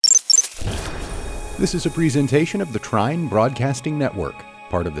This is a presentation of the Trine Broadcasting Network,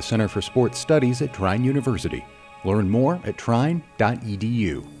 part of the Center for Sports Studies at Trine University. Learn more at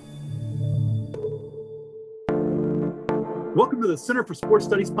trine.edu. Welcome to the Center for Sports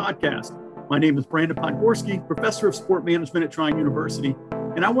Studies podcast. My name is Brandon Podgorski, Professor of Sport Management at Trine University,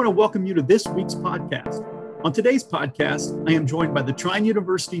 and I want to welcome you to this week's podcast. On today's podcast, I am joined by the Trine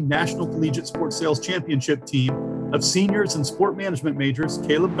University National Collegiate Sports Sales Championship team of seniors and sport management majors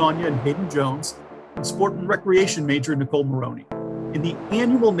Caleb Gagne and Hayden Jones, and sport and recreation major Nicole Maroney. In the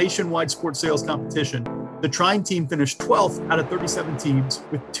annual nationwide sports sales competition, the Trine team finished 12th out of 37 teams,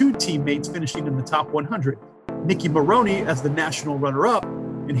 with two teammates finishing in the top 100, Nikki Maroney as the national runner-up,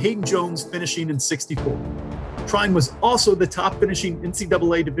 and Hayden Jones finishing in 64th. Trine was also the top finishing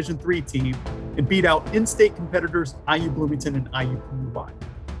NCAA Division III team and beat out in-state competitors IU Bloomington and IUPUI.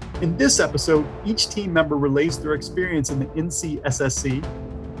 In this episode, each team member relays their experience in the NCSSC,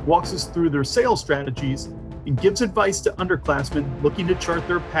 walks us through their sales strategies, and gives advice to underclassmen looking to chart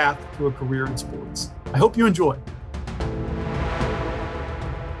their path to a career in sports. I hope you enjoy.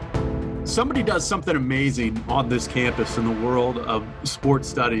 Somebody does something amazing on this campus in the world of sports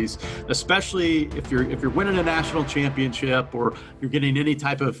studies, especially if you're winning a national championship or you're getting any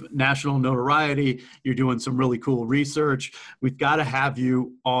type of national notoriety, you're doing some really cool research. We've got to have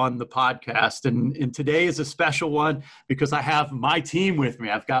you on the podcast. And today is a special one because I have my team with me.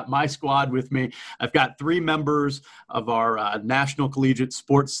 I've got my squad with me. I've got three members of our National Collegiate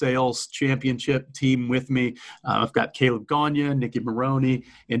Sports Sales Championship team with me. I've got Caleb Gagne, Nikki Maroney,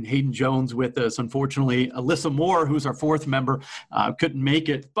 and Hayden Jones with us. Unfortunately, Alyssa Moore, who's our fourth member, couldn't make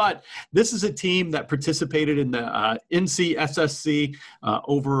it. But this is a team that participated in the NCSSC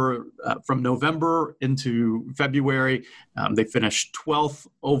over from November into February. They finished 12th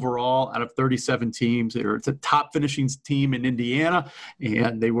overall out of 37 teams. They were the top finishing team in Indiana,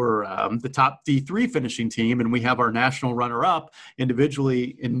 and they were the top D3 finishing team. And we have our national runner-up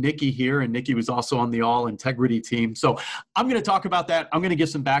individually in Nikki here, and Nikki was also on the all-integrity team. So I'm going to talk about that. I'm going to give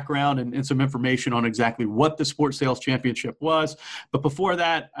some background and some information on exactly what the Sports Sales Championship was. But before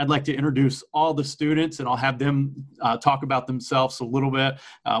that, I'd like to introduce all the students, and I'll have them talk about themselves a little bit.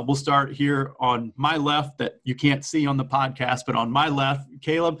 We'll start here on my left that you can't see on the podcast, but on my left,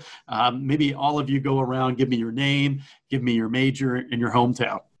 Caleb, maybe all of you go around, give me your name, give me your major and your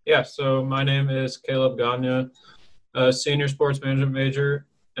hometown. Yeah, so my name is Caleb Gagne, a senior sports management major,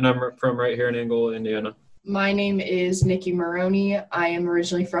 and I'm from right here in Engle, Indiana. My name is Nikki Maroney. I am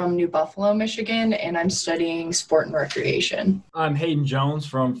originally from New Buffalo, Michigan, and I'm studying sport and recreation. I'm Hayden Jones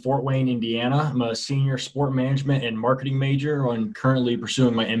from Fort Wayne, Indiana. I'm a senior sport management and marketing major and currently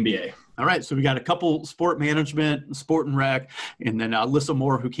pursuing my MBA. All right, so we got a couple sport management, sport and rec, and then Alyssa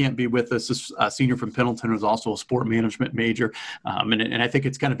Moore, who can't be with us, is a senior from Pendleton, who's also a sport management major. And I think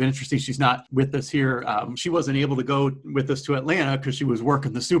it's kind of interesting she's not with us here. She wasn't able to go with us to Atlanta because she was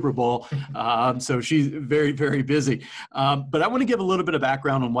working the Super Bowl. So she's very, very busy. But I want to give a little bit of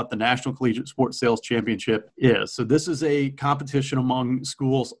background on what the National Collegiate Sports Sales Championship is. So this is a competition among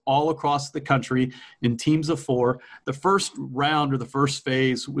schools all across the country in teams of 4. The first round or the first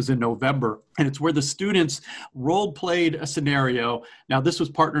phase was in November. And it's where the students role-played a scenario. Now, this was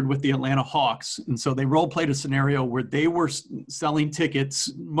partnered with the Atlanta Hawks. And so they role-played a scenario where they were selling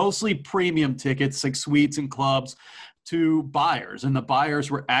tickets, mostly premium tickets, like suites and clubs, to buyers. And the buyers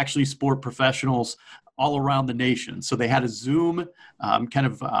were actually sport professionals all around the nation. So they had a Zoom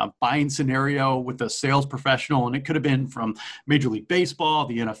buying scenario with a sales professional, and it could have been from Major League Baseball,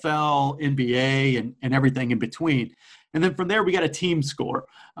 the NFL, NBA, and everything in between. And then from there, we got a team score.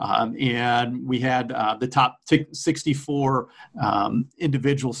 And we had the top 64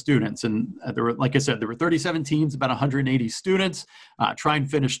 individual students. And there were, like I said, there were 37 teams, about 180 students. Trine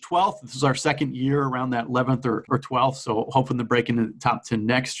finished 12th. This is our second year around that 11th or 12th. So hoping to break into the top 10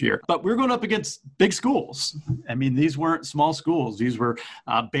 next year. But we're going up against big schools. I mean, these weren't small schools. These were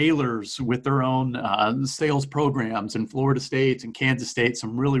Baylor's with their own sales programs, and Florida State's and Kansas State,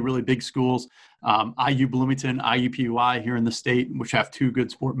 some really, really big schools. IU Bloomington, IUPUI here in the state, which have 2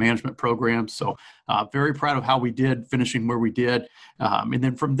 good sport management programs. So very proud of how we did, finishing where we did. And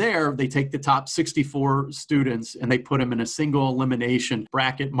then from there, they take the top 64 students and they put them in a single elimination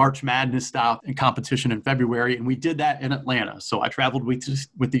bracket, March Madness style in competition in February. And we did that in Atlanta. So I traveled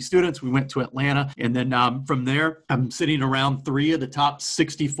with these students. We went to Atlanta. And then from there, I'm sitting around 3 of the top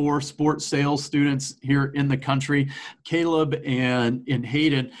 64 sports sales students here in the country. Caleb and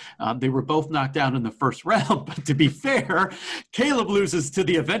Hayden, they were both knocked out in the first round. But to be fair, Caleb loses to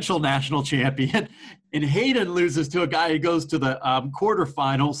the eventual national champion. and Hayden loses to a guy who goes to the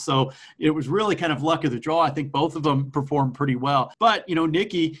quarterfinals. So it was really kind of luck of the draw. I think both of them performed pretty well. But,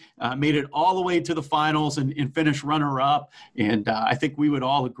 Nikki made it all the way to the finals and finished runner-up. And I think we would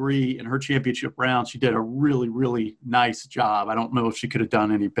all agree in her championship round, she did a really, really nice job. I don't know if she could have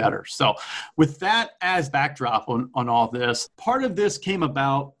done any better. So with that as backdrop on all this, part of this came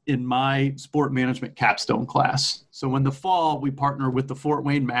about in my sport management capstone class. So in the fall, we partner with the Fort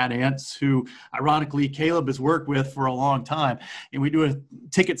Wayne Mad Ants, who ironically Caleb has worked with for a long time. And we do a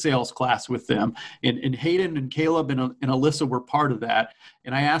ticket sales class with them. And Hayden and Caleb and Alyssa were part of that.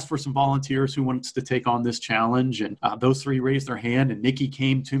 And I asked for some volunteers who wants to take on this challenge. And those three raised their hand. And Nikki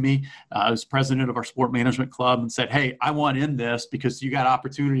came to me as president of our sport management club and said, hey, I want in this because you got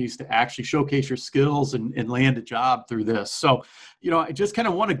opportunities to actually showcase your skills and land a job through this. So, I just kind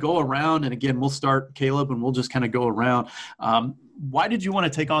of want to go around. And again, we'll start, Caleb, and we'll just kind of go around. Why did you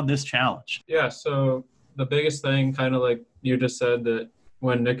want to take on this challenge? Yeah, so the biggest thing, kind of like you just said, that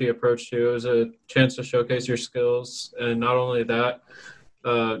when Nikki approached you, it was a chance to showcase your skills. And not only that,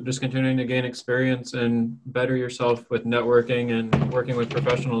 just continuing to gain experience and better yourself with networking and working with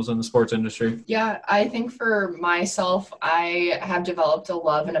professionals in the sports industry. Yeah, I think for myself, I have developed a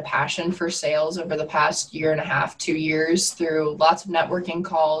love and a passion for sales over the past 1.5 to 2 years through lots of networking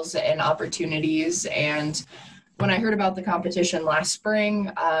calls and opportunities. And when I heard about the competition last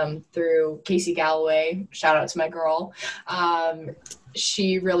spring through Casey Galloway, shout out to my girl,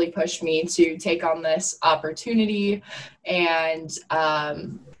 she really pushed me to take on this opportunity, and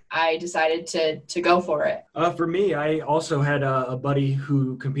I decided to go for it. For me, I also had a buddy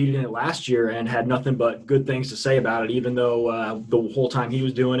who competed in it last year and had nothing but good things to say about it, even though the whole time he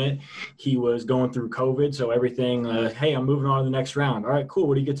was doing it, he was going through COVID. So everything, hey, I'm moving on to the next round. All right, cool.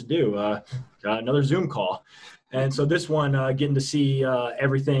 What do you get to do? Another Zoom call. And so this one, getting to see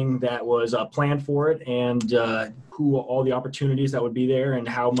everything that was planned for it and who all the opportunities that would be there and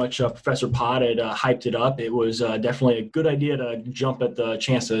how much Professor Pod had hyped it up. It was definitely a good idea to jump at the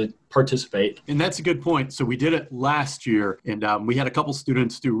chance to participate. And that's a good point. So we did it last year, and we had a couple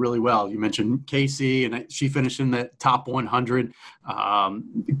students do really well. You mentioned Casey, and she finished in the top 100.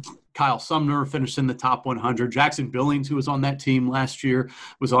 Kyle Sumner finished in the top 100. Jackson Billings, who was on that team last year,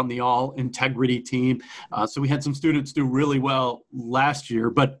 was on the all integrity team. So we had some students do really well last year,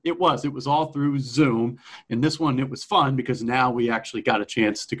 but it was all through Zoom. And this one, it was fun because now we actually got a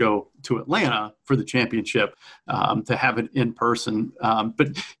chance to go to Atlanta for the championship, to have it in person.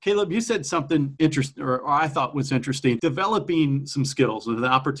 But Caleb, you said something interesting, or I thought was interesting, developing some skills, and the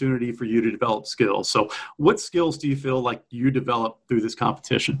opportunity for you to develop skills. So what skills do you feel like you developed through this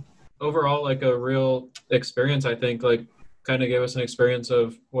competition? Overall, like a real experience, I think, like kind of gave us an experience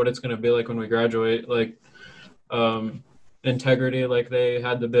of what it's going to be like when we graduate. Like integrity, like they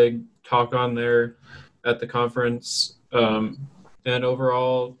had the big talk on there at the conference, and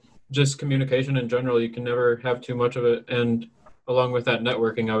overall just communication in general. You can never have too much of it, and along with that,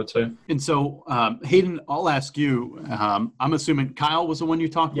 networking, I would say. And so Hayden, I'll ask you, I'm assuming Kyle was the one you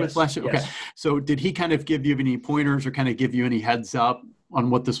talked with last year? Yes. Okay, so did he kind of give you any pointers or kind of give you any heads up on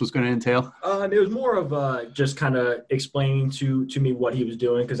what this was going to entail? It was more of just kind of explaining to me what he was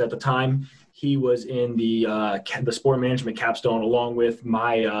doing, because at the time he was in the sport management capstone along with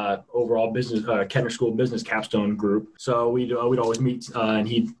my overall business Kettner School business capstone group. So we'd always meet and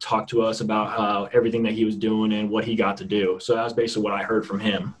he'd talk to us about everything that he was doing and what he got to do. So that was basically what I heard from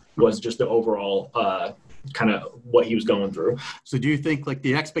him, was just the overall kind of what he was going through. So do you think like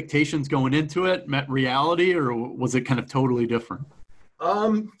the expectations going into it met reality, or was it kind of totally different?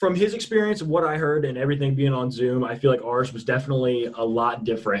 From his experience of what I heard and everything being on Zoom, I feel like ours was definitely a lot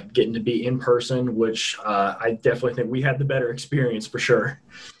different, getting to be in person, which I definitely think we had the better experience for sure.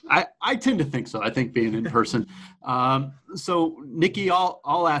 I tend to think so. I think being in person. So Nikki,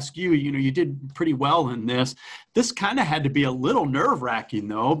 I'll ask you, you did pretty well in this. This kind of had to be a little nerve-wracking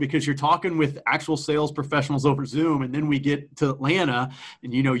though, because you're talking with actual sales professionals over Zoom, and then we get to Atlanta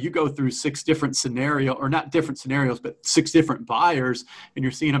and, you go through 6 different scenarios, or not different scenarios, but 6 different buyers, and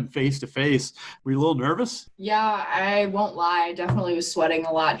you're seeing them face to face. Were you a little nervous? Yeah, I won't lie. I definitely was sweating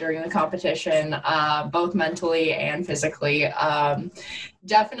a lot during the competition, both mentally and physically.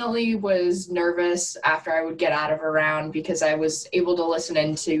 Definitely was nervous after I would get out of a round, because I was able to listen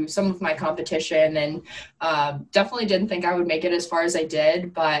into some of my competition, and definitely didn't think I would make it as far as I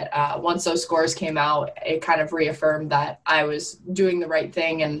did. But once those scores came out, it kind of reaffirmed that I was doing the right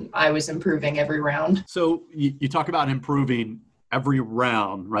thing and I was improving every round. So you talk about improving. every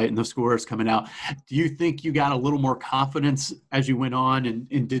round, right? And the scores coming out. Do you think you got a little more confidence as you went on,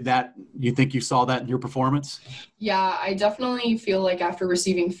 and did that, you think you saw that in your performance? Yeah, I definitely feel like after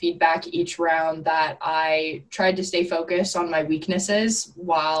receiving feedback each round that I tried to stay focused on my weaknesses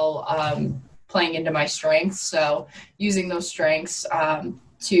while playing into my strengths. So using those strengths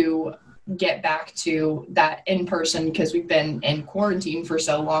to get back to that in person, because we've been in quarantine for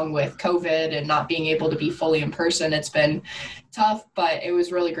so long with COVID and not being able to be fully in person. It's been tough, but it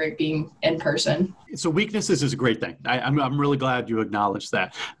was really great being in person. So weaknesses is a great thing. I'm really glad you acknowledged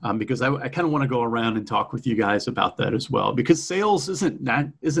that, because I kind of want to go around and talk with you guys about that as well, because sales isn't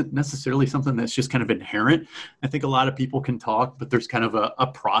necessarily something that's just kind of inherent. I think a lot of people can talk, but there's kind of a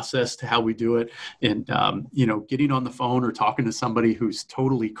process to how we do it. And, getting on the phone or talking to somebody who's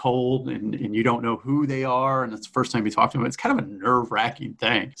totally cold and you don't know who they are, and it's the first time you talk to them, it's kind of a nerve-wracking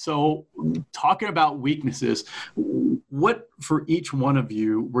thing. So talking about weaknesses, what for each one of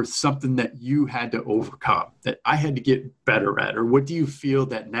you were something that you had to overcome, that I had to get better at? Or what do you feel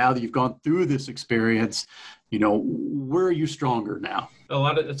that now that you've gone through this experience, where are you stronger now?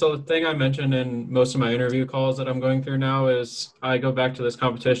 So the thing I mentioned in most of my interview calls that I'm going through now is I go back to this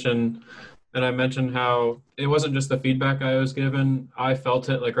competition and I mentioned how it wasn't just the feedback I was given. I felt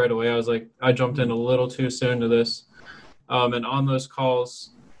it like right away. I was like, I jumped in a little too soon to this. And on those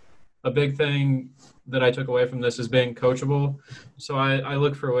calls, a big thing that I took away from this is being coachable. So I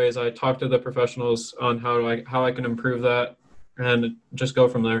look for ways. I talk to the professionals on how I can improve that and just go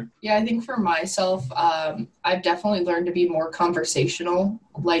from there. Yeah, I think for myself, I've definitely learned to be more conversational.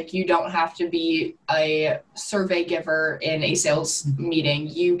 Like, you don't have to be a survey giver in a sales meeting.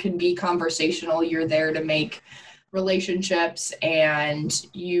 You can be conversational. You're there to make relationships, and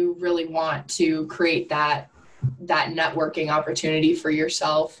you really want to create that networking opportunity for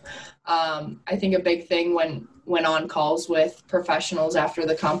yourself. I think a big thing when on calls with professionals after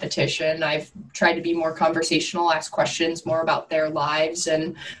the competition, I've tried to be more conversational, ask questions more about their lives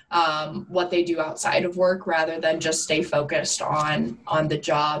and what they do outside of work, rather than just stay focused on the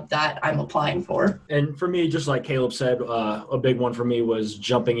job that I'm applying for. And for me, just like Caleb said, a big one for me was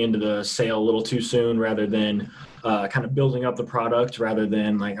jumping into the sale a little too soon, rather than kind of building up the product, rather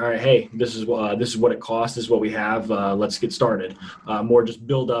than like, all right, hey, this is what it costs, this is what we have, let's get started. More just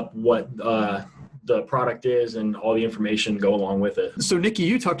build up what the product is and all the information go along with it. So Nikki,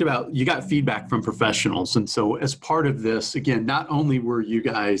 you talked about, you got feedback from professionals. And so as part of this, again, not only were you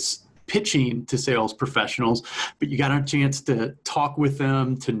guys pitching to sales professionals, but you got a chance to talk with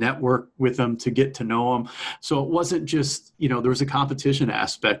them, to network with them, to get to know them. So it wasn't just, there was a competition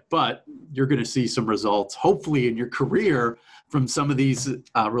aspect, but you're going to see some results, hopefully, in your career from some of these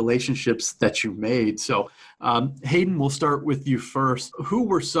relationships that you made. So Hayden, we'll start with you first. Who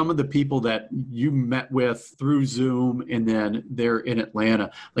were some of the people that you met with through Zoom and then they're in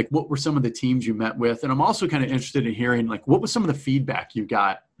Atlanta? Like, what were some of the teams you met with? And I'm also kind of interested in hearing, like, what was some of the feedback you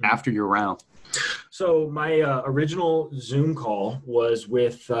got after your round? So my original Zoom call was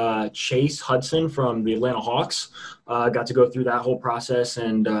with Chase Hudson from the Atlanta Hawks. Got to go through that whole process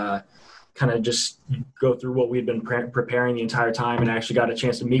and kind of just go through what we'd been preparing the entire time, and I actually got a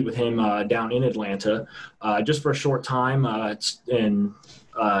chance to meet with him down in Atlanta just for a short time. And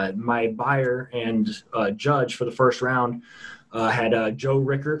my buyer and judge for the first round had Joe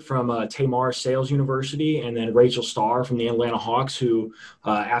Rickert from Tamar Sales University, and then Rachel Starr from the Atlanta Hawks, who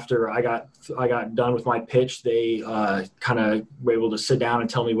after I got done with my pitch, they kind of were able to sit down and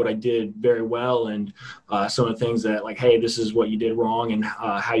tell me what I did very well, and some of the things that, like, hey, this is what you did wrong and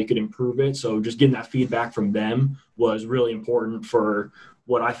how you could improve it. So just getting that feedback from them was really important for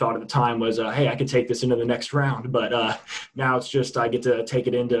what I thought at the time was, hey, I could take this into the next round. But now it's just I get to take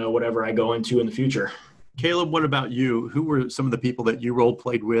it into whatever I go into in the future. Caleb, what about you? Who were some of the people that you role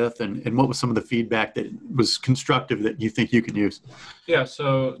played with, and what was some of the feedback that was constructive that you think you can use? Yeah,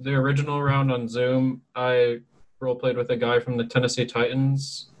 so the original round on Zoom, I role played with a guy from the Tennessee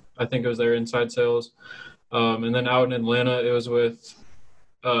Titans. I think it was their inside sales. And then out in Atlanta, it was with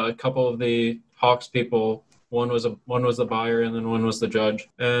a couple of the Hawks people. One was the buyer, and then one was the judge.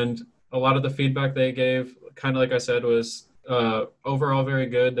 And a lot of the feedback they gave, kind of like I said, was overall very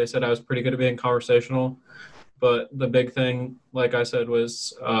good. They said I was pretty good at being conversational, but the big thing, like I said,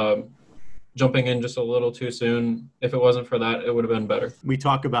 was jumping in just a little too soon. If it wasn't for that, it would have been better. We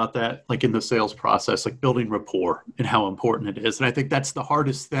talk about that like in the sales process, like building rapport and how important it is. And I think that's the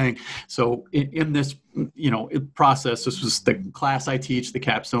hardest thing. So in this, process, this was the class I teach, the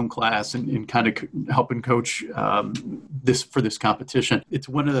capstone class, and kind of helping coach this competition. It's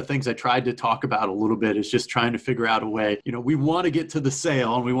one of the things I tried to talk about a little bit, is just trying to figure out a way. We want to get to the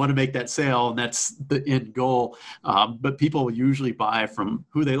sale and we want to make that sale, and that's the end goal. But people usually buy from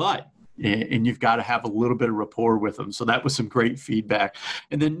who they like. And you've got to have a little bit of rapport with them. So that was some great feedback.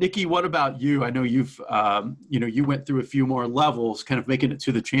 And then Nikki, what about you? I know you've, you went through a few more levels, kind of making it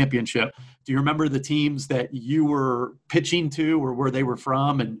to the championship. Do you remember the teams that you were pitching to, or where they were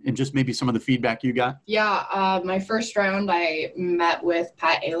from, and just maybe some of the feedback you got? Yeah, my first round, I met with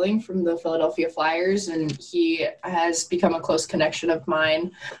Pat Ailing from the Philadelphia Flyers, and he has become a close connection of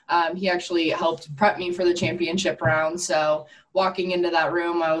mine. He actually helped prep me for the championship round. So walking into that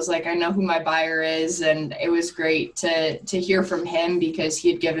room, I was like, I know who my buyer is. And it was great to hear from him, because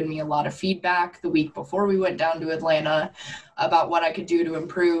he had given me a lot of feedback the week before we went down to Atlanta about what I could do to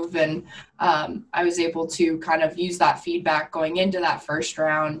improve. And I was able to kind of use that feedback going into that first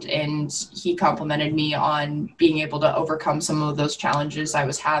round. And he complimented me on being able to overcome some of those challenges I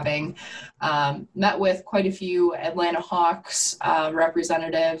was having. Met with quite a few Atlanta Hawks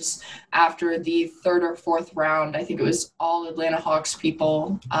representatives after the third or fourth round. I think it was all Atlanta Hawks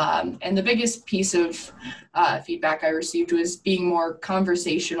people. And the biggest piece of feedback I received was being more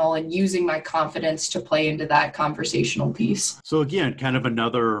conversational and using my confidence to play into that conversational piece. So again, kind of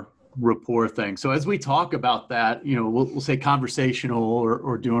another rapport thing. So as we talk about that, we'll say conversational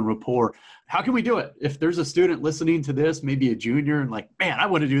or doing rapport. How can we do it? If there's a student listening to this, maybe a junior, and like, man, I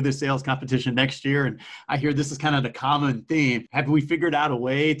want to do this sales competition next year, and I hear this is kind of the common theme. Have we figured out a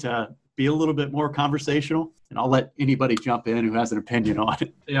way to be a little bit more conversational? And I'll let anybody jump in who has an opinion on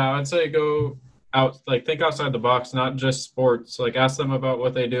it. Yeah, I'd say go out, like think outside the box, not just sports. Like ask them about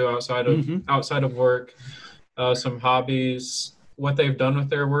what they do outside of work, some hobbies, what they've done with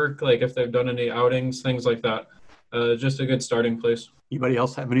their work, like if they've done any outings, things like that. Just a good starting place. Anybody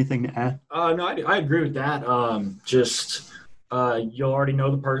else have anything to add? No, I agree with that. You'll already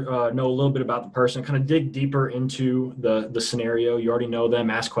know know a little bit about the person, kind of dig deeper into the scenario. You already know them,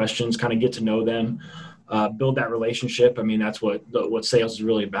 ask questions, kind of get to know them, build that relationship. I mean, that's what sales is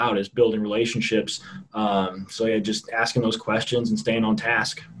really about, is building relationships. So yeah, just asking those questions and staying on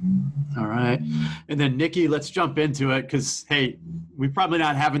task. All right. And then Nikki, let's jump into it, because, hey, we're probably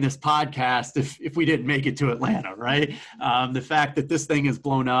not having this podcast if we didn't make it to Atlanta, right? The fact that this thing has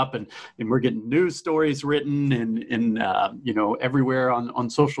blown up and we're getting news stories written and everywhere on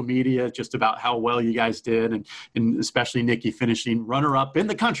social media just about how well you guys did, and especially Nikki finishing runner-up in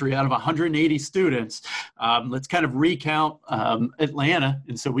the country out of 180 students. Let's kind of recount Atlanta.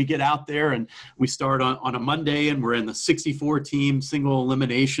 And so we get out there and we start on a Monday, and we're in the 64-team single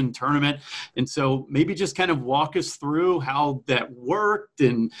elimination tournament. And so maybe just kind of walk us through how that worked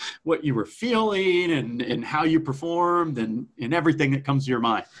and what you were feeling and how you performed and everything that comes to your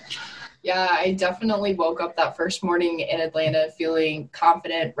mind. Yeah, I definitely woke up that first morning in Atlanta feeling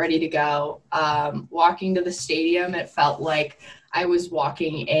confident, ready to go. Walking to the stadium, it felt like I was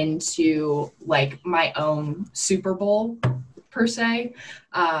walking into like my own Super Bowl per se.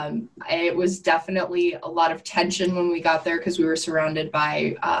 It was definitely a lot of tension when we got there, because we were surrounded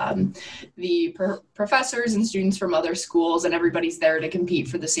by the professors and students from other schools, and everybody's there to compete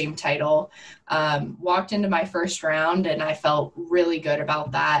for the same title. Walked into my first round, and I felt really good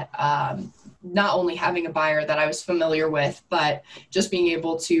about that. Not only having a buyer that I was familiar with, but just being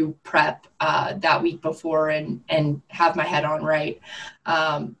able to prep that week before and have my head on right.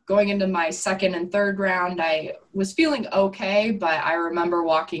 Going into my second and third round, I was feeling okay, but I remember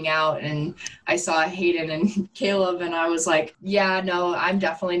walking out and I saw Hayden and Caleb, and I was like, yeah, no, I'm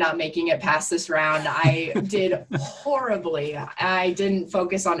definitely not making it past this round. I did horribly. I didn't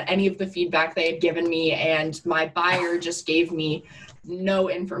focus on any of the feedback they had given me, and my buyer just gave me no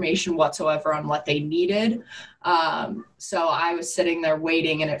information whatsoever on what they needed. So I was sitting there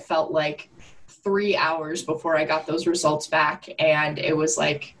waiting, and it felt like 3 hours before I got those results back. And it was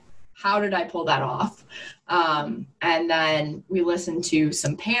like, how did I pull that off? And then we listened to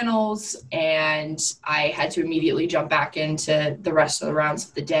some panels, and I had to immediately jump back into the rest of the rounds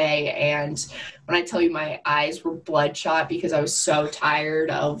of the day. And when I tell you my eyes were bloodshot because I was so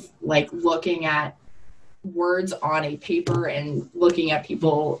tired of like looking at words on a paper and looking at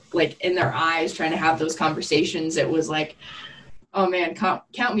people like in their eyes, trying to have those conversations, it was like, oh man,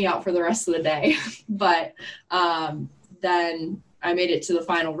 count me out for the rest of the day. But then I made it to the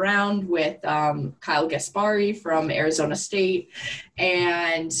final round with Kyle Gaspari from Arizona State.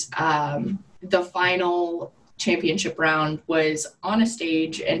 And the final championship round was on a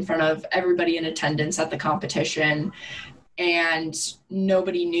stage in front of everybody in attendance at the competition. And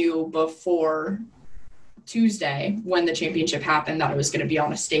nobody knew before Tuesday when the championship happened that it was going to be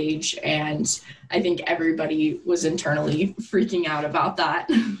on a stage. And I think everybody was internally freaking out about that.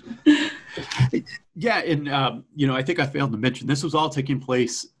 Yeah, and I think I failed to mention this was all taking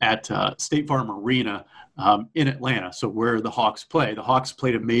place at State Farm Arena in Atlanta, so where the Hawks play. The Hawks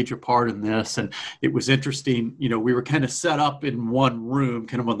played a major part in this, and it was interesting. We were kind of set up in one room,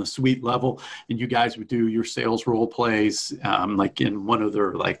 kind of on the suite level, and you guys would do your sales role plays like in one of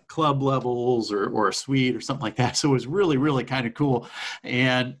their like club levels or a suite or something like that. So it was really, really kind of cool.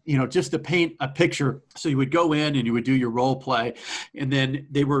 And, just to paint a picture, so you would go in and you would do your role play, and then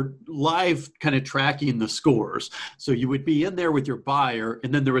they were live kind of tracking the scores. So you would be in there with your buyer,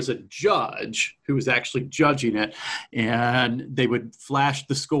 and then there was a judge who was actually judging it, and they would flash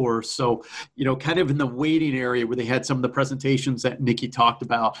the scores. So, kind of in the waiting area where they had some of the presentations that Nikki talked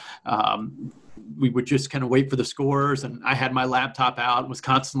about, we would just kind of wait for the scores, and I had my laptop out and was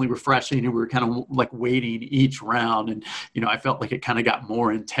constantly refreshing, and we were kind of like waiting each round. And, I felt like it kind of got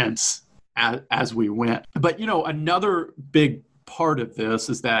more intense as we went. But, another big part of this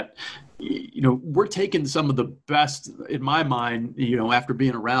is that we're taking some of the best, in my mind, after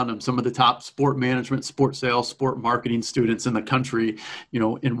being around them, some of the top sport management, sport sales, sport marketing students in the country,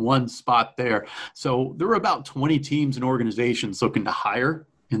 in one spot there. So there were about 20 teams and organizations looking to hire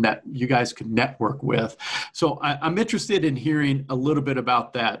and that you guys could network with. So I'm interested in hearing a little bit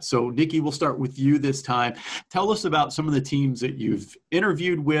about that. So Nikki, we'll start with you this time. Tell us about some of the teams that you've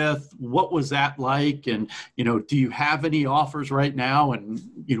interviewed with. What was that like? And, do you have any offers right now? And,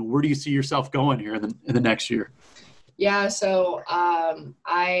 where do you see yourself going here in the next year? Yeah, so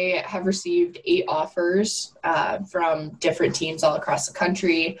I have received 8 offers from different teams all across the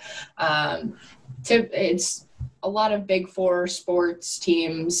country. It's a lot of Big Four sports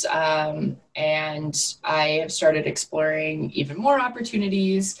teams, and I have started exploring even more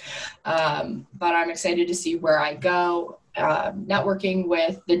opportunities, but I'm excited to see where I go. Networking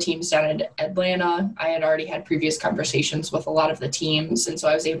with the teams down in Atlanta, I had already had previous conversations with a lot of the teams, and so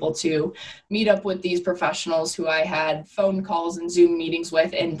I was able to meet up with these professionals who I had phone calls and Zoom meetings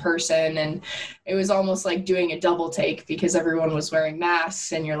with in person, and it was almost like doing a double take because everyone was wearing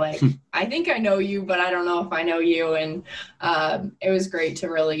masks, and you're like, I think I know you, but I don't know if I know you, and it was great to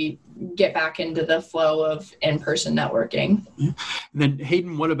really get back into the flow of in-person networking. And then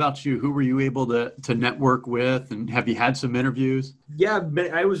Hayden, what about you? Who were you able to network with, and have you had some interviews? Yeah,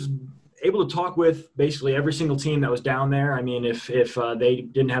 I was able to talk with basically every single team that was down there. I mean, if they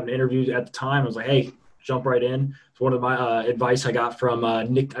didn't have an interview at the time, I was like, hey, jump right in. It's one of my advice I got from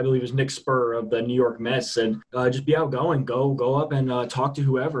Nick, I believe it was Nick Spur of the New York Mets, said just be outgoing, go up and talk to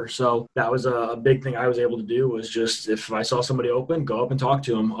whoever. So that was a big thing I was able to do, was just if I saw somebody open, go up and talk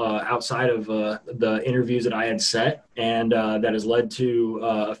to them outside of the interviews that I had set. And that has led to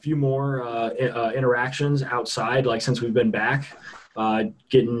a few more interactions outside, like since we've been back,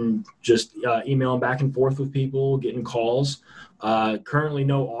 getting just emailing back and forth with people, getting calls. Currently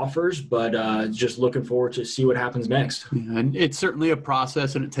no offers, but just looking forward to see what happens next. Yeah, and it's certainly a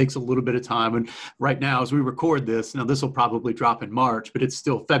process, and it takes a little bit of time. And right now, as we record this, now this will probably drop in March, but it's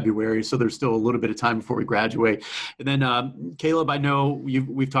still February, so there's still a little bit of time before we graduate. And then Caleb, I know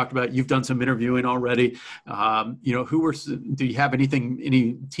we've talked about, you've done some interviewing already. Do you have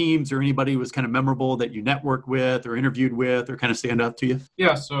any teams or anybody who was kind of memorable that you networked with or interviewed with or kind of stand up to you?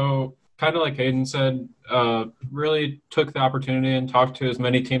 Yeah, so kind of like Hayden said, really took the opportunity and talked to as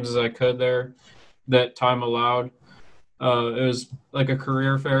many teams as I could there that time allowed. It was like a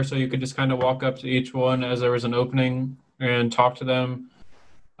career fair, so you could just kind of walk up to each one as there was an opening and talk to them.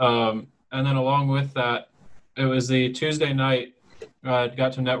 And then along with that, it was the Tuesday night. I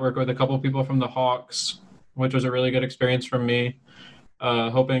got to network with a couple of people from the Hawks, which was a really good experience for me,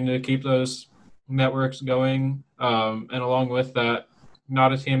 hoping to keep those networks going. And along with that,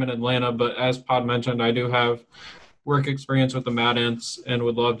 not a team in Atlanta, but as Pod mentioned, I do have work experience with the Mad Ants and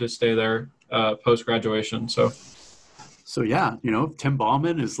would love to stay there post-graduation. So yeah, Tim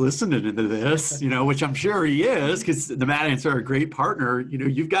Ballman is listening to this, which I'm sure he is, because the Mad Ants are a great partner.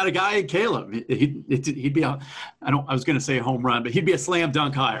 You've got a guy in Caleb. He'd be I was going to say a home run, but he'd be a slam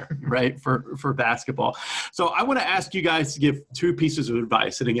dunk hire, right, for basketball. So I want to ask you guys to give 2 pieces of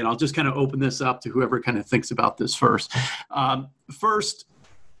advice. And again, I'll just kind of open this up to whoever kind of thinks about this first. First,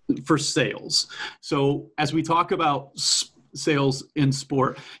 for sales. So as we talk about sales in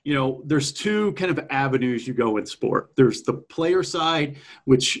sport, there's two kind of avenues you go in sport. There's the player side,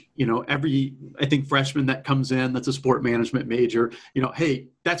 which, every, I think, freshman that comes in, that's a sport management major, hey,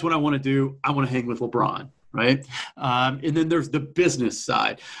 that's what I want to do. I want to hang with LeBron. Right. And then there's the business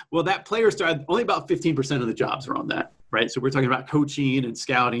side. Well, that player side, only about 15% of the jobs are on that. Right. So we're talking about coaching and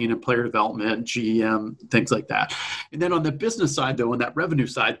scouting and player development, GM, things like that. And then on the business side, though, on that revenue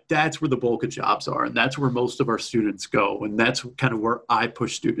side, that's where the bulk of jobs are. And that's where most of our students go. And that's kind of where I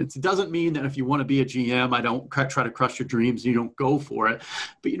push students. It doesn't mean that if you want to be a GM, I don't try to crush your dreams and you don't go for it.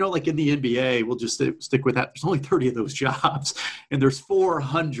 But, like in the NBA, we'll just stick with that. There's only 30 of those jobs. And there's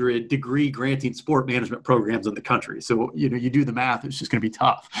 400 degree granting sport management programs in the country. So, you do the math, it's just going to be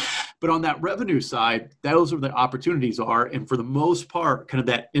tough. But on that revenue side, those are the opportunities are. And for the most part, kind of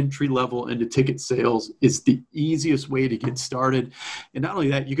that entry level into ticket sales is the easiest way to get started. And not only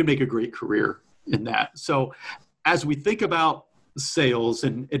that, you can make a great career in that. So as we think about sales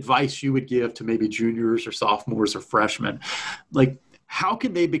and advice you would give to maybe juniors or sophomores or freshmen, like how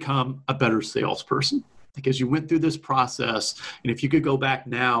can they become a better salesperson? Like as you went through this process, and if you could go back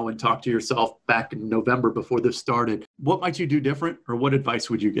now and talk to yourself back in November before this started, what might you do different, or what advice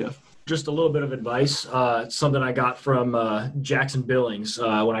would you give? Just a little bit of advice, something I got from Jackson Billings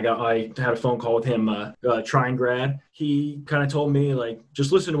when I had a phone call with him, Trine grad. He kind of told me, like,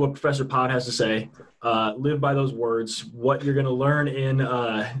 just listen to what Professor Pod has to say, live by those words, what you're going to learn in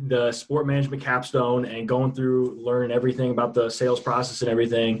the sport management capstone and going through learning everything about the sales process and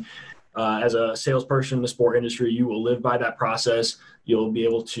everything. As a salesperson in the sport industry, you will live by that process. You'll be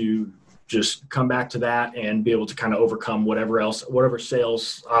able to just come back to that and be able to kind of overcome whatever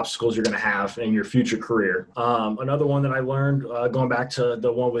sales obstacles you're going to have in your future career. Another one that I learned going back to the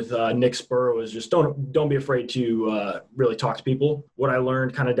one with Nick Spur was just don't be afraid to really talk to people. What I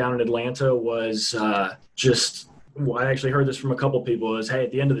learned kind of down in Atlanta was I actually heard this from a couple people is, hey,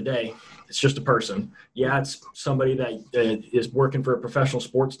 at the end of the day, it's just a person. Yeah, it's somebody that is working for a professional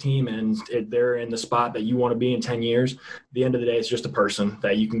sports team and they're in the spot that you want to be in 10 years. At the end of the day, it's just a person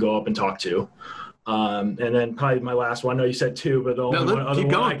that you can go up and talk to. And then probably my last one, I know you said two, but the only other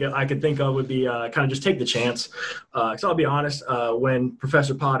one I could think of would be kind of just take the chance. Because I'll be honest, when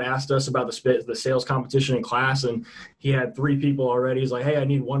Professor Pod asked us about the sales competition in class and he had 3 people already, he's like, hey, I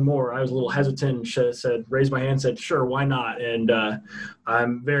need one more. I was a little hesitant and raised my hand, said, sure, why not? And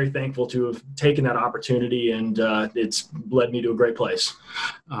I'm very thankful to have taken that opportunity, and it's led me to a great place.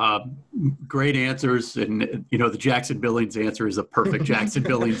 Great answers. And, the Jackson Billings answer is a perfect Jackson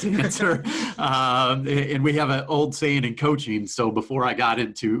Billings answer. And we have an old saying in coaching. So before I got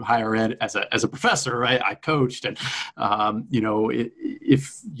into higher ed as a professor, right, I coached. And,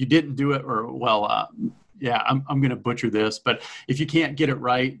 if you didn't do it I'm going to butcher this, but if you can't get it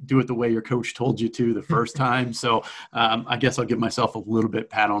right, do it the way your coach told you to the first time. So I guess I'll give myself a little bit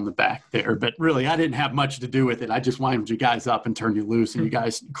pat on the back there, but really I didn't have much to do with it. I just wound you guys up and turned you loose, and you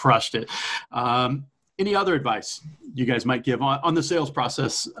guys crushed it. Any other advice you guys might give on the sales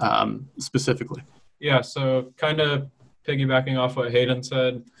process specifically? Yeah, so kind of piggybacking off what Hayden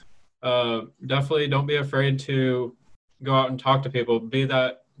said, definitely don't be afraid to go out and talk to people. Be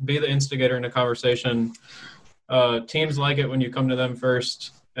the instigator in a conversation. Teams like it when you come to them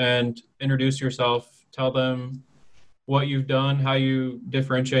first and introduce yourself. Tell them what you've done, how you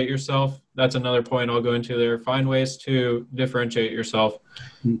differentiate yourself. That's another point I'll go into there. Find ways to differentiate yourself.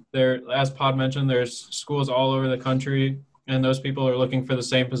 There, as Pod mentioned, there's schools all over the country, and those people are looking for the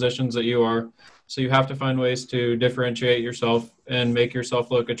same positions that you are. So you have to find ways to differentiate yourself and make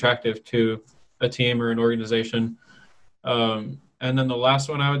yourself look attractive to a team or an organization. And then the last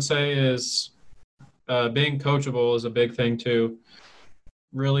one I would say is being coachable is a big thing too.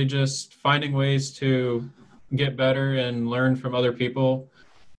 Really just finding ways to get better and learn from other people.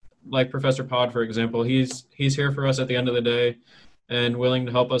 Like Professor Pod, for example, he's here for us at the end of the day and willing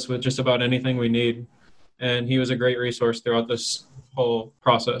to help us with just about anything we need. And he was a great resource throughout this whole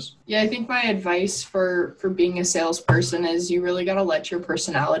process. Yeah, I think my advice for being a salesperson is you really got to let your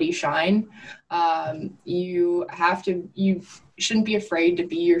personality shine. You shouldn't be afraid to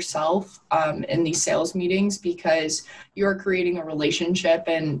be yourself in these sales meetings, because you're creating a relationship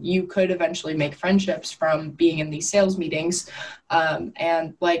and you could eventually make friendships from being in these sales meetings.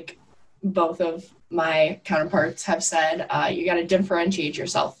 And like both of my counterparts have said, you got to differentiate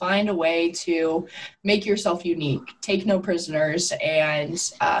yourself. Find a way to make yourself unique. Take no prisoners, and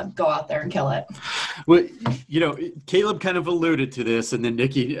go out there and kill it. Well, Caleb kind of alluded to this, and then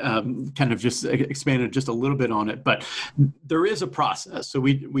Nikki kind of just expanded just a little bit on it. But there is a process. So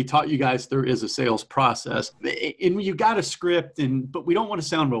we taught you guys there is a sales process, and you got a script, but we don't want to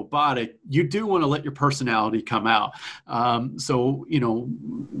sound robotic. You do want to let your personality come out. So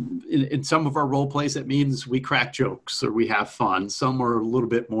in some of our role plays, that means we crack jokes or we have fun. Some are a little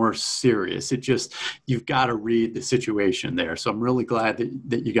bit more serious. You've got to read the situation there. So I'm really glad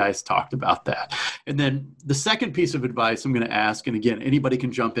that you guys talked about that. And then the second piece of advice I'm going to ask, and again, anybody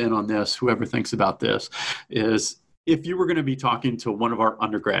can jump in on this, whoever thinks about this, is if you were going to be talking to one of our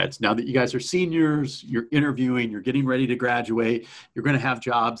undergrads, now that you guys are seniors, you're interviewing, you're getting ready to graduate, you're going to have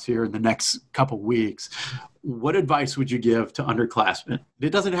jobs here in the next couple weeks, what advice would you give to underclassmen? It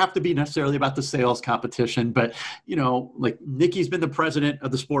doesn't have to be necessarily about the sales competition, but, like Nikki's been the president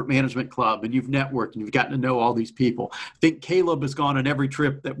of the Sport Management Club, and you've networked and you've gotten to know all these people. I think Caleb has gone on every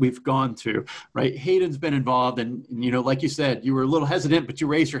trip that we've gone to, right? Hayden's been involved, and like you said, you were a little hesitant, but you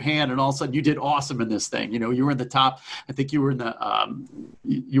raised your hand, and all of a sudden you did awesome in this thing. You were in the top, I think you were in the,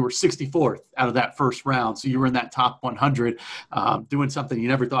 you were 64th out of that first round. So you were in that top 100, doing something you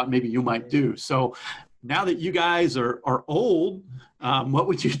never thought maybe you might do. So now that you guys are old, what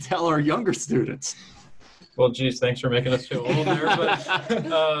would you tell our younger students? Well, geez, thanks for making us feel old there. But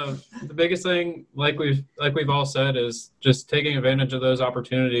the biggest thing, like we've all said, is just taking advantage of those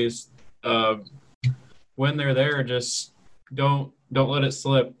opportunities. When they're there, just don't let it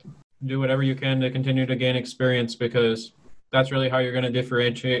slip. Do whatever you can to continue to gain experience, because that's really how you're going to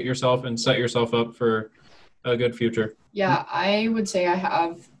differentiate yourself and set yourself up for a good future. Yeah, I would say I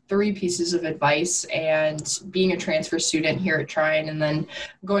have 3 pieces of advice, and being a transfer student here at Trine and then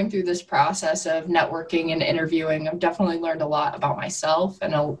going through this process of networking and interviewing, I've definitely learned a lot about myself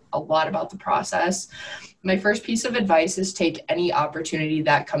and a lot about the process. My first piece of advice is take any opportunity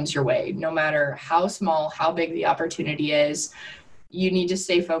that comes your way, no matter how small, how big the opportunity is. You need to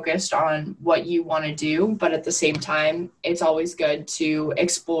stay focused on what you want to do, but at the same time, it's always good to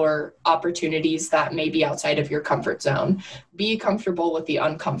explore opportunities that may be outside of your comfort zone. Be comfortable with the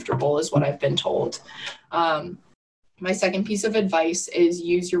uncomfortable is what I've been told. My second piece of advice is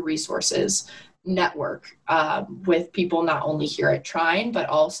use your resources. Network with people not only here at Trine, but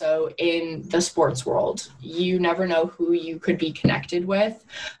also in the sports world. You never know who you could be connected with.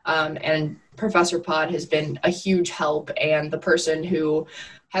 And Professor Pod has been a huge help, and the person who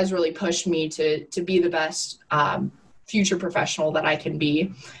has really pushed me to be the best future professional that I can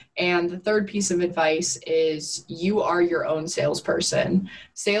be. And the third piece of advice is you are your own salesperson.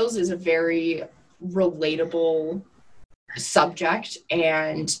 Sales is a very relatable subject,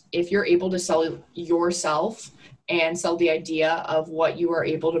 and if you're able to sell yourself and sell the idea of what you are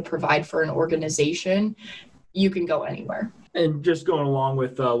able to provide for an organization, you can go anywhere. And just going along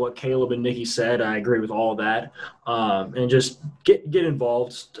with what Caleb and Nikki said, I agree with all of that. And just get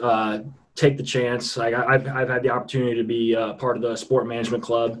involved. Take the chance. I've had the opportunity to be part of the Sport Management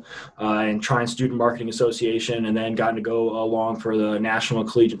Club and Trine Student Marketing Association, and then gotten to go along for the National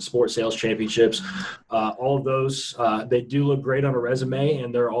Collegiate Sports Sales Championships. All of those, they do look great on a resume,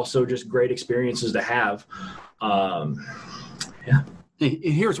 and they're also just great experiences to have. Yeah.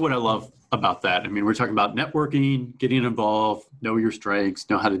 Here's what I love about that. I mean, we're talking about networking, getting involved, know your strengths,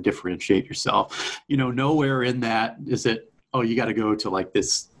 know how to differentiate yourself. Nowhere in that is it, you got to go to like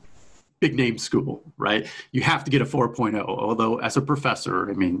this big name school, right? You have to get a 4.0, although as a professor,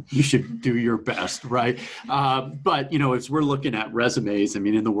 I mean, you should do your best, right? But, as we're looking at resumes, I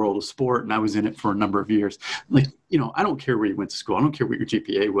mean, in the world of sport, and I was in it for a number of years, like, I don't care where you went to school. I don't care what your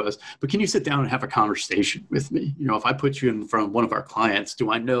GPA was, but can you sit down and have a conversation with me? If I put you in front of one of our clients,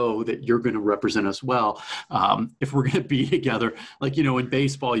 do I know that you're going to represent us well? If we're going to be together, like, in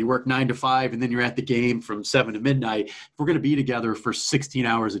baseball, you work 9 to 5, and then you're at the game from 7 to midnight. If we're going to be together for 16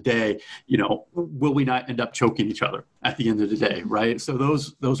 hours a day, will we not end up choking each other at the end of the day, right? So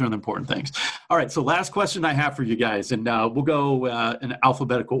those are the important things. All right, so last question I have for you guys, and we'll go in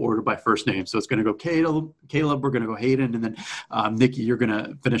alphabetical order by first name. So it's going to go Caleb, we're going to go Hayden, and then Nikki, you're going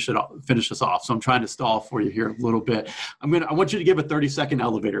to finish us off. So I'm trying to stall for you here a little bit. I want you to give a 30-second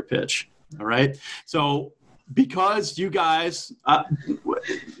elevator pitch. All right. So because you guys,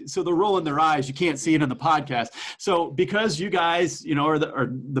 so they're rolling their eyes, you can't see it in the podcast. So because you guys, are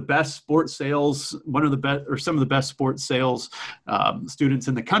the best sports sales, one of the best, or some of the best sports sales students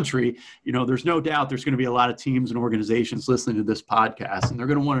in the country, there's no doubt there's going to be a lot of teams and organizations listening to this podcast, and they're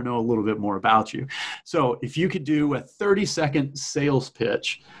going to want to know a little bit more about you. So if you could do a 30-second sales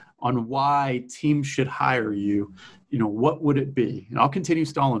pitch on why teams should hire you, what would it be? And I'll continue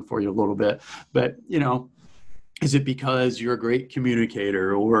stalling for you a little bit, but, is it because you're a great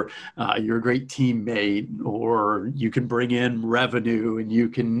communicator, or you're a great teammate, or you can bring in revenue and you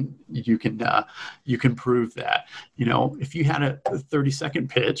can prove that? If you had a 30-second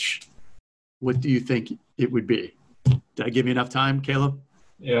pitch, what do you think it would be? Did I give you enough time, Caleb?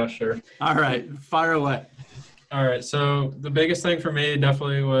 Yeah, sure. All right, fire away. All right. So the biggest thing for me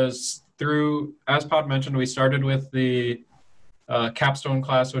definitely was as Pod mentioned, we started with the capstone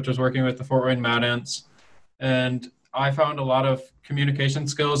class, which was working with the Fort Wayne Mad Ants. And I found a lot of communication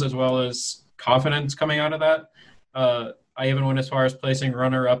skills as well as confidence coming out of that. I even went as far as placing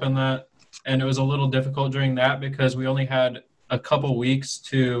runner-up in that. And it was a little difficult during that because we only had a couple weeks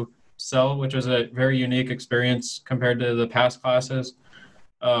to sell, which was a very unique experience compared to the past classes.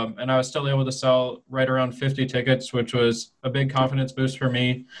 And I was still able to sell right around 50 tickets, which was a big confidence boost for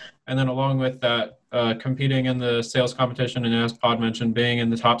me. And then along with that, competing in the sales competition, and as Pod mentioned, being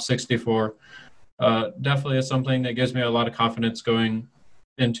in the top 64, definitely is something that gives me a lot of confidence going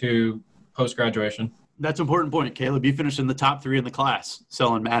into post-graduation. That's an important point, Caleb. You finished in the top 3 in the class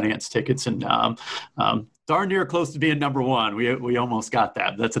selling Mad Ants tickets, and darn near close to being number 1. We almost got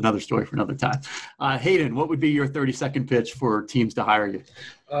that. That's another story for another time. Hayden, what would be your 30-second pitch for teams to hire you?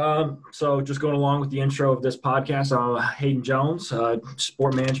 So just going along with the intro of this podcast, I'm Hayden Jones,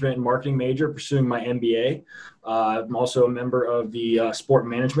 sport management and marketing major, pursuing my MBA. I'm also a member of the Sport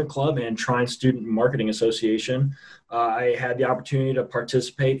Management Club and Trine Student Marketing Association. I had the opportunity to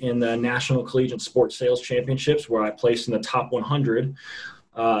participate in the National Collegiate Sports Sales Championships, where I placed in the top 100.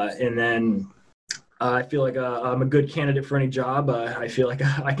 And then I feel like I'm a good candidate for any job. I feel like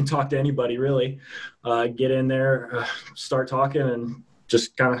I can talk to anybody, really. Get in there, start talking, and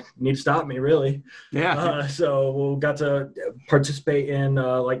just kind of need to stop me, really. Yeah. So we got to participate in,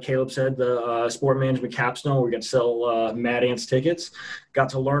 like Caleb said, the sport management capstone. We got to sell Mad Ants tickets. Got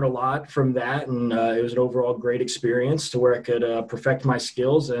to learn a lot from that, and it was an overall great experience to where I could perfect my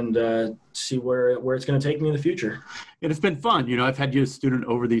skills and see where it's going to take me in the future. And it's been fun. I've had you as a student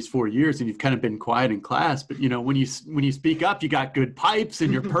over these 4 years, and you've kind of been quiet in class. But when you speak up, you got good pipes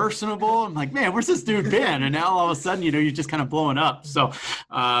and you're personable. I'm like, man, where's this dude been? And now all of a sudden, you're just kind of blowing up. So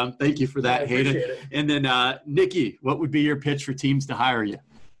thank you for that, Hayden. It. And then Nikki, what would be your pitch for teams to hire you?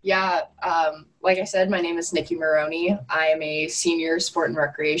 Yeah, like I said, my name is Nikki Maroney. I am a senior sport and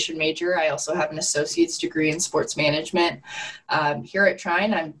recreation major. I also have an associate's degree in sports management. Here at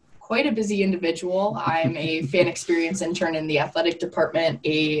Trine, I'm quite a busy individual. I'm a fan experience intern in the athletic department,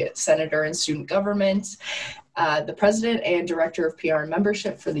 a senator in student government, the president and director of PR and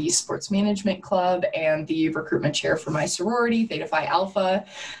membership for the Sports Management Club, and the recruitment chair for my sorority, Theta Phi Alpha.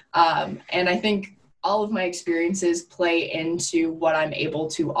 And I think all of my experiences play into what I'm able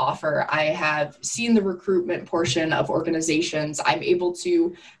to offer. I have seen the recruitment portion of organizations. I'm able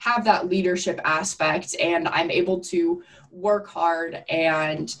to have that leadership aspect, and I'm able to work hard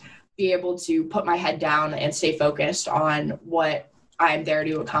and be able to put my head down and stay focused on what I'm there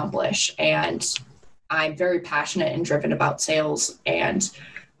to accomplish. And I'm very passionate and driven about sales, and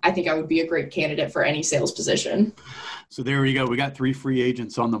I think I would be a great candidate for any sales position. So there we go. We got 3 free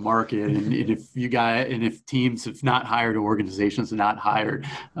agents on the market, and if teams have not hired, or organizations have not hired,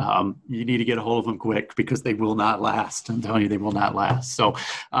 you need to get a hold of them quick, because they will not last. I'm telling you, they will not last. So,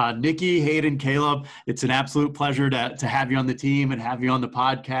 Nikki, Hayden, Caleb, it's an absolute pleasure to have you on the team and have you on the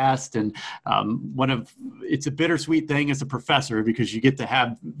podcast. And it's a bittersweet thing as a professor, because you get to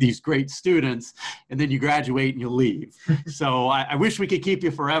have these great students, and then you graduate and you leave. So I wish we could keep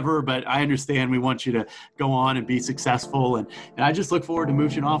you forever, but I understand we want you to go on and be successful. And I just look forward to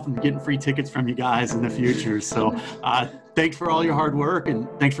mooching off and getting free tickets from you guys in the future. So thanks for all your hard work, and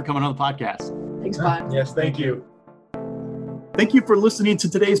thanks for coming on the podcast. Thanks, Bob. Yes, thank you. Thank you for listening to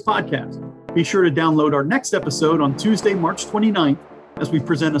today's podcast. Be sure to download our next episode on Tuesday, March 29th, as we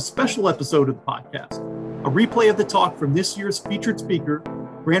present a special episode of the podcast, a replay of the talk from this year's featured speaker,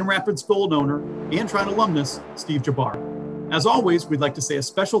 Grand Rapids Gold owner and Trine alumnus, Steve Jabbar. As always, we'd like to say a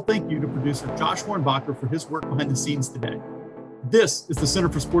special thank you to producer Josh Hornbacher for his work behind the scenes today. This is the Center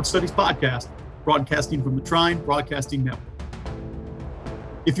for Sports Studies podcast, broadcasting from the Trine Broadcasting Network.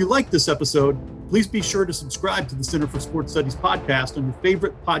 If you like this episode, please be sure to subscribe to the Center for Sports Studies podcast on your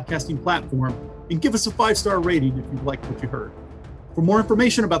favorite podcasting platform, and give us a 5-star rating if you like what you heard. For more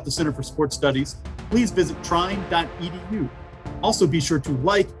information about the Center for Sports Studies, please visit trine.edu. Also, be sure to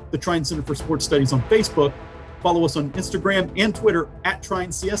like the Trine Center for Sports Studies on Facebook, follow us on Instagram and Twitter at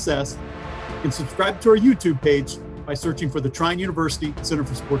TrineCSS, and subscribe to our YouTube page by searching for the Trine University Center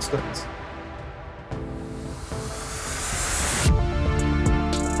for Sports Studies.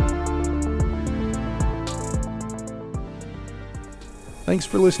 Thanks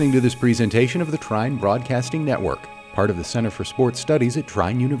for listening to this presentation of the Trine Broadcasting Network, part of the Center for Sports Studies at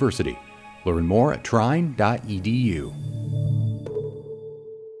Trine University. Learn more at trine.edu.